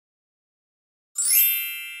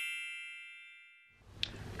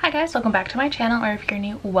Hi guys, welcome back to my channel, or if you're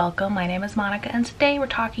new, welcome. My name is Monica and today we're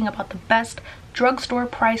talking about the best drugstore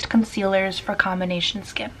priced concealers for combination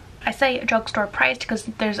skin. I say drugstore priced because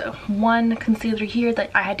there's one concealer here that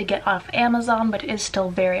I had to get off Amazon, but it is still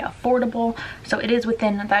very affordable, so it is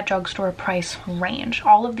within that drugstore price range.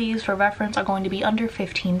 All of these, for reference, are going to be under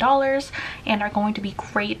 $15 and are going to be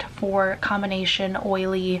great for combination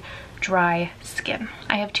oily, dry skin.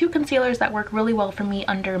 I have two concealers that work really well for me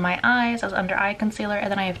under my eyes as under eye concealer,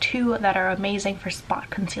 and then I have two that are amazing for spot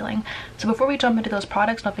concealing. So before we jump into those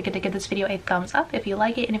products, don't forget to give this video a thumbs up if you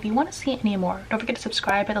like it, and if you want to see any more, don't forget to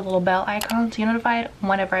subscribe, hit the little bell icon so you're notified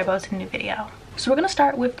whenever I post a new video. So we're going to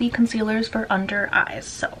start with the concealers for under eyes.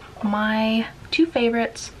 So my two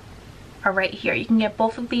favorites are right here. You can get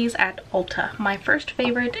both of these at Ulta. My first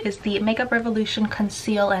favorite is the Makeup Revolution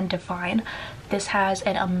Conceal and Define. This has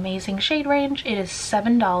an amazing shade range. It is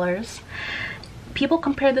 $7. People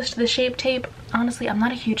compare this to the Shape Tape. Honestly, I'm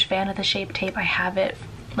not a huge fan of the Shape Tape. I have it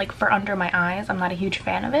like for under my eyes. I'm not a huge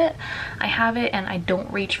fan of it. I have it and I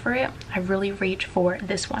don't reach for it. I really reach for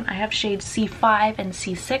this one. I have shades C5 and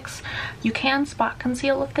C6. You can spot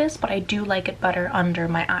conceal with this, but I do like it better under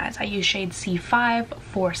my eyes. I use shade C5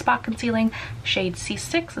 for spot concealing. Shade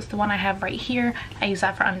C6 is the one I have right here. I use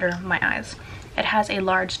that for under my eyes. It has a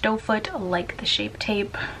large doe foot like the Shape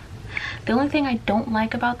Tape. The only thing I don't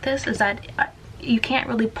like about this is that you can't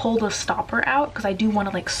really pull the stopper out, because I do want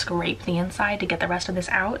to like scrape the inside to get the rest of this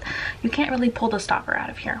out. You can't really pull the stopper out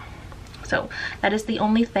of here. So that is the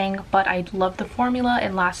only thing, but I love the formula.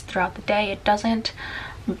 It lasts throughout the day. It doesn't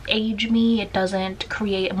age me. It doesn't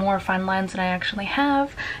create more fine lines than I actually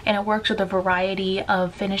have, and it works with a variety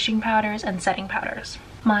of finishing powders and setting powders.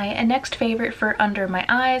 My next favorite for under my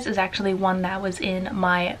eyes is actually one that was in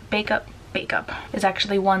my makeup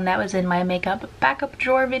backup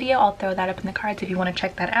drawer video. I'll throw that up in the cards if you want to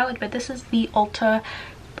check that out. But this is the Ulta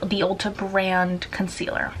brand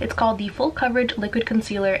concealer. It's called the Full Coverage Liquid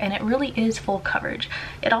Concealer, and it really is full coverage.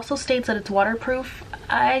 It also states that it's waterproof.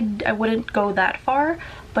 I wouldn't go that far,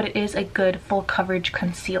 but it is a good full coverage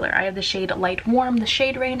concealer. I have the shade Light Warm. The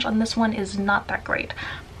shade range on this one is not that great.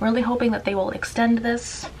 I'm really hoping that they will extend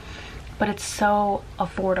this, but it's so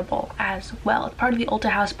affordable as well. It's part of the Ulta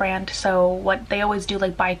house brand, so what they always do,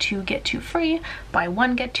 like buy two get two free, buy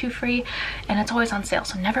one get two free, and it's always on sale.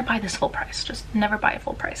 So never buy this full price. Just never buy it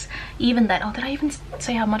full price. Even then, oh, did I even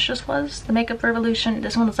say how much this was? The Makeup Revolution,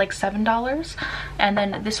 this one was like $7, and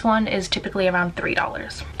then this one is typically around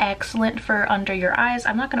 $3. Excellent for under your eyes.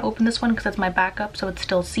 I'm not going to open this one because it's my backup, so it's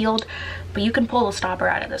still sealed, but you can pull the stopper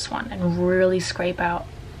out of this one and really scrape out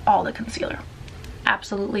all the concealer.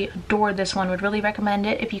 Absolutely adore this one. Would really recommend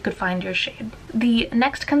it if you could find your shade. The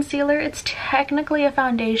next concealer, it's technically a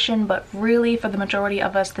foundation, but really for the majority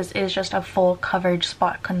of us this is just a full coverage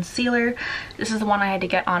spot concealer. This is the one I had to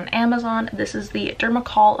get on Amazon. This is the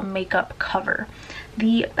Dermacol Makeup Cover.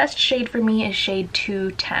 The best shade for me is shade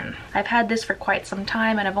 210. I've had this for quite some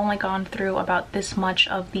time and I've only gone through about this much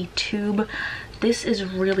of the tube. This is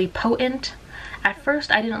really potent. At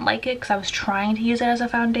first I didn't like it because I was trying to use it as a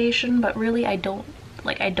foundation, but really I don't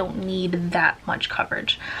need that much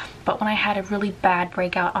coverage. But when I had a really bad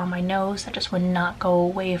breakout on my nose that just would not go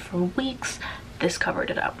away for weeks, this covered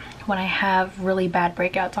it up. When I have really bad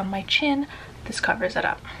breakouts on my chin, this covers it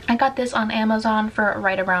up. I got this on Amazon for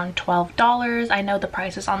right around $12. I know the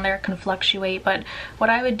prices on there can fluctuate, but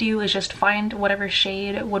what I would do is just find whatever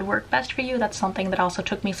shade would work best for you. That's something that also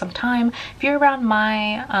took me some time. If you're around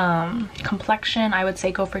my complexion, I would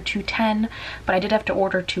say go for 210, but I did have to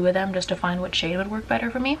order two of them just to find what shade would work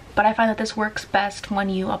better for me. But I find that this works best when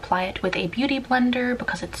you apply it with a beauty blender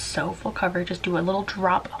because it's so full coverage. Just do a little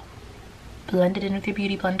drop, blend it in with your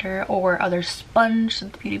beauty blender or other sponge,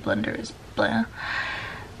 since the beauty blender is blah.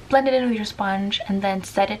 Blend it in with your sponge and then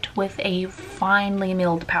set it with a finely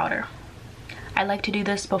milled powder. I like to do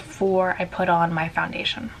this before I put on my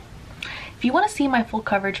foundation. If you want to see my full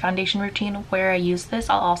coverage foundation routine where I use this,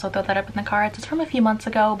 I'll also throw that up in the cards. It's from a few months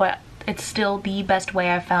ago, but it's still the best way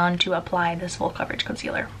I've found to apply this full coverage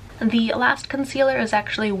concealer. The last concealer is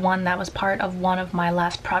actually one that was part of one of my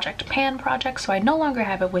last Project Pan projects, so I no longer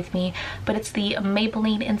have it with me, but it's the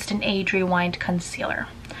Maybelline Instant Age Rewind Concealer.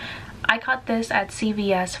 I got this at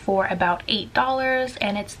CVS for about $8,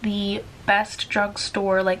 and it's the best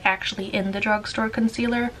drugstore, like actually in the drugstore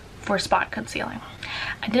concealer for spot concealing.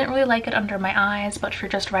 I didn't really like it under my eyes, but for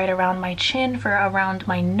just right around my chin, for around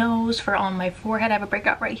my nose, for on my forehead, I have a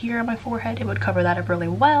breakout right here on my forehead, it would cover that up really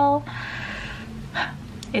well.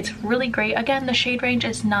 It's really great. Again, the shade range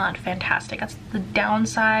is not fantastic. That's the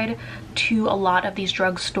downside to a lot of these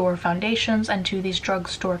drugstore foundations and to these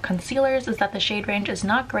drugstore concealers, is that the shade range is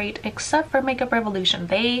not great, except for Makeup Revolution.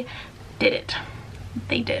 They did it.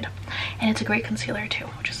 They did. And it's a great concealer too,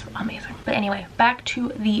 which is amazing. But anyway, back to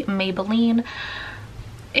the Maybelline.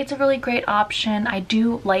 It's a really great option. I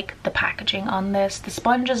do like the packaging on this. The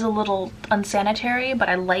sponge is a little unsanitary, but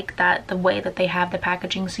I like that the way that they have the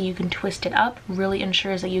packaging so you can twist it up really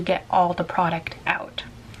ensures that you get all the product out.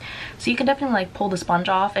 So you can definitely like pull the sponge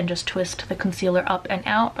off and just twist the concealer up and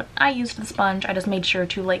out, but I used the sponge. I just made sure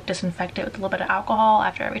to like disinfect it with a little bit of alcohol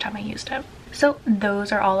after every time I used it. So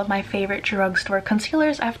those are all of my favorite drugstore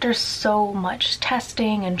concealers after so much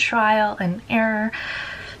testing and trial and error.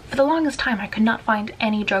 For the longest time, I could not find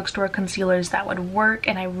any drugstore concealers that would work,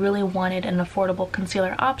 and I really wanted an affordable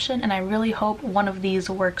concealer option, and I really hope one of these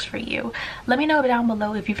works for you. Let me know down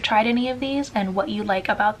below if you've tried any of these and what you like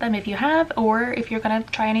about them if you have, or if you're gonna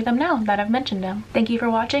try any of them now that I've mentioned them. Thank you for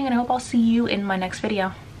watching, and I hope I'll see you in my next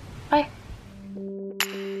video. Bye!